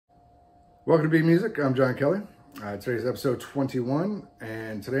Welcome to Be Music. I'm John Kelly. Today's episode 21,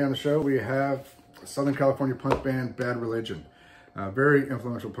 and today on the show we have Southern California punk band Bad Religion. Very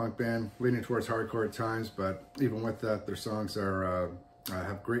influential punk band, leaning towards hardcore at times, but even with that, their songs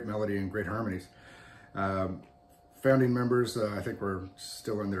have great melody and great harmonies. Founding members, I think, were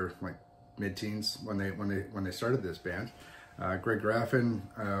still in their mid-teens when they started this band. Greg Graffin,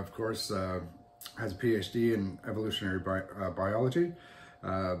 of course, has a PhD in evolutionary biology.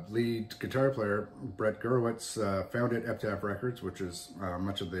 Lead guitar player Brett Gurewitz founded Epitaph Records, which is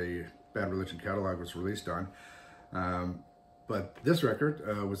much of the Bad Religion catalog was released on. But this record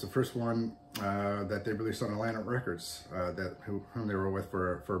was the first one that they released on Atlantic Records, whom they were with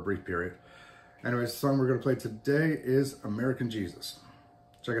for a brief period. Anyways, the song we're going to play today is American Jesus.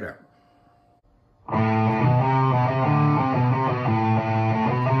 Check it out.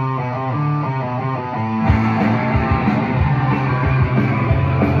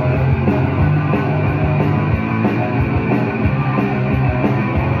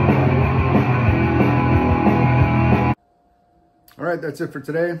 All right, that's it for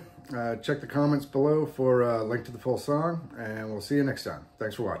today. Check the comments below for a link to the full song, and we'll see you next time.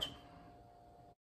 Thanks for watching.